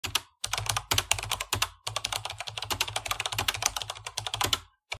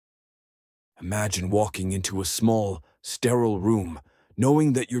Imagine walking into a small, sterile room,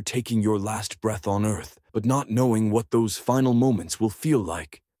 knowing that you're taking your last breath on Earth, but not knowing what those final moments will feel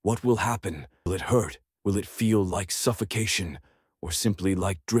like. What will happen? Will it hurt? Will it feel like suffocation, or simply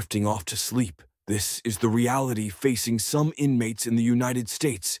like drifting off to sleep? This is the reality facing some inmates in the United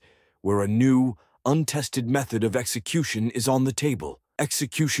States, where a new, untested method of execution is on the table: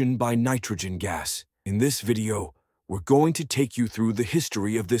 execution by nitrogen gas. In this video, we're going to take you through the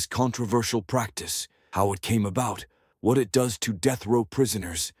history of this controversial practice, how it came about, what it does to death row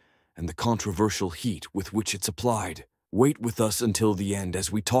prisoners, and the controversial heat with which it's applied. Wait with us until the end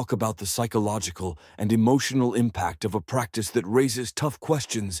as we talk about the psychological and emotional impact of a practice that raises tough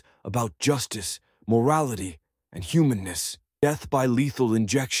questions about justice, morality, and humanness. Death by lethal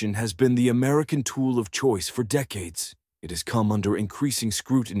injection has been the American tool of choice for decades. It has come under increasing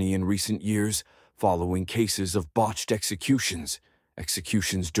scrutiny in recent years, following cases of botched executions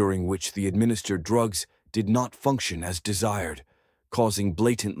during which the administered drugs did not function as desired, causing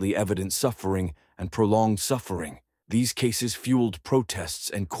blatantly evident suffering and prolonged suffering. These cases fueled protests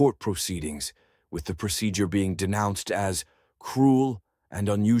and court proceedings, with the procedure being denounced as cruel and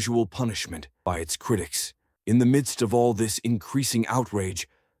unusual punishment by its critics. In the midst of all this increasing outrage,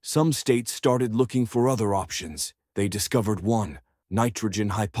 some states started looking for other options. They discovered one: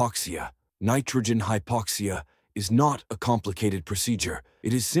 nitrogen hypoxia. Nitrogen hypoxia is not a complicated procedure.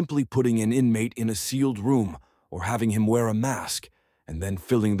 It is simply putting an inmate in a sealed room or having him wear a mask, and then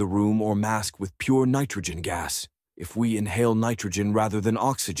filling the room or mask with pure nitrogen gas. If we inhale nitrogen rather than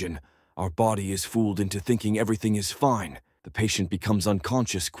oxygen, our body is fooled into thinking everything is fine. The patient becomes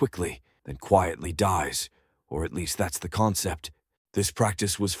unconscious quickly, then quietly dies, or at least that's the concept. This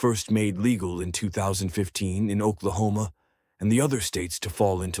practice was first made legal in 2015 in Oklahoma, and the other states to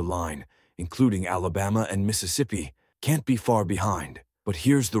fall into line, including Alabama and Mississippi, can't be far behind. But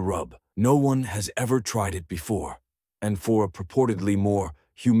here's the rub: no one has ever tried it before. And for a purportedly more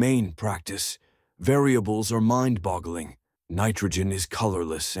humane practice, variables are mind-boggling. Nitrogen is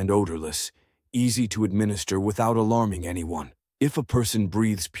colorless and odorless, easy to administer without alarming anyone. If a person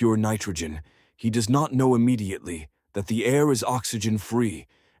breathes pure nitrogen, he does not know immediately that the air is oxygen-free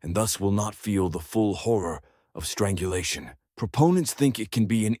and thus will not feel the full horror of strangulation. Proponents think it can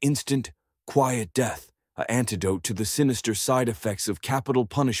be an instant, quiet death, an antidote to the sinister side effects of capital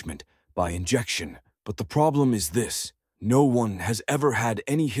punishment by injection. But the problem is this: no one has ever had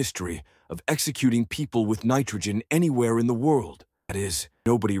any history of executing people with nitrogen anywhere in the world. That is,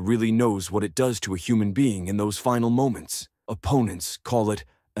 nobody really knows what it does to a human being in those final moments. Opponents call it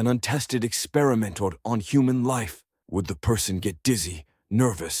an untested experiment on human life. Would the person get dizzy,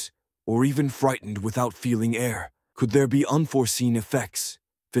 nervous, or even frightened without feeling air? Could there be unforeseen effects,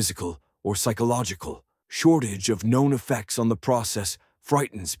 physical or psychological? Shortage of known effects on the process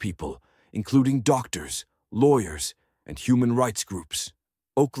frightens people, including doctors, lawyers, and human rights groups.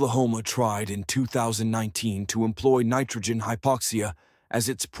 Oklahoma tried in 2019 to employ nitrogen hypoxia as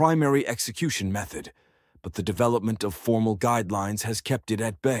its primary execution method, but the development of formal guidelines has kept it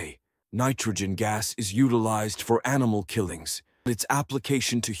at bay. Nitrogen gas is utilized for animal killings, but its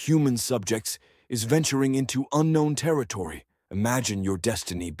application to human subjects is venturing into unknown territory. Imagine your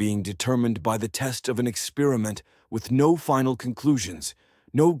destiny being determined by the test of an experiment with no final conclusions,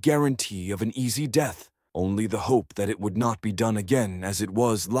 no guarantee of an easy death, only the hope that it would not be done again as it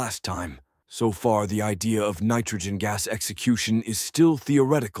was last time. So far, the idea of nitrogen gas execution is still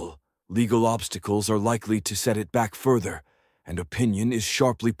theoretical. Legal obstacles are likely to set it back further, and opinion is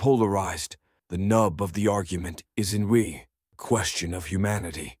sharply polarized. The nub of the argument is in the question of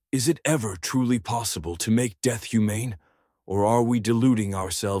humanity. Is it ever truly possible to make death humane? Or are we deluding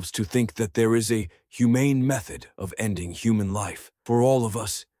ourselves to think that there is a humane method of ending human life? For all of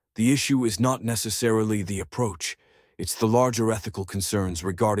us, the issue is not necessarily the approach. It's the larger ethical concerns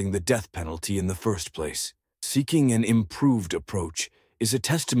regarding the death penalty in the first place. Seeking an improved approach is a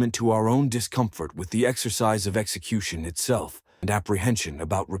testament to our own discomfort with the exercise of execution itself and apprehension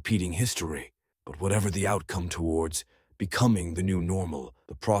about repeating history. But whatever the outcome towards becoming the new normal,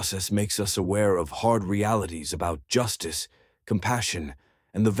 the process makes us aware of hard realities about justice, compassion,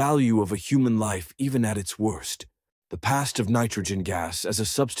 and the value of a human life even at its worst. The past of nitrogen gas as a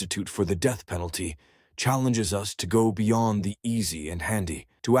substitute for the death penalty challenges us to go beyond the easy and handy,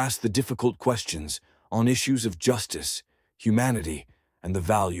 to ask the difficult questions on issues of justice, humanity, and the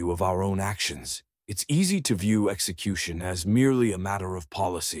value of our own actions. It's easy to view execution as merely a matter of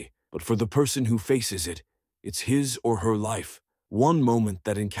policy, but for the person who faces it, it's his or her life, one moment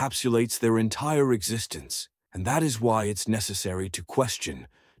that encapsulates their entire existence. And that is why it's necessary to question,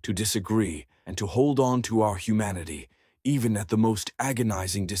 to disagree, and to hold on to our humanity, even at the most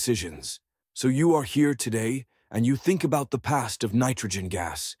agonizing decisions. So you are here today, and you think about the past of nitrogen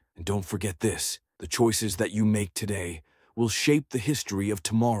gas. And don't forget this, the choices that you make today will shape the history of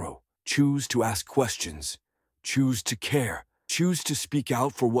tomorrow. Choose to ask questions. Choose to care. Choose to speak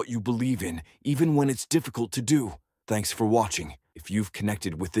out for what you believe in, even when it's difficult to do. Thanks for watching. If you've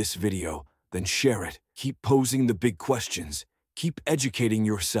connected with this video, then share it. Keep posing the big questions. Keep educating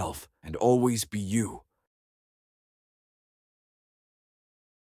yourself, and always be you.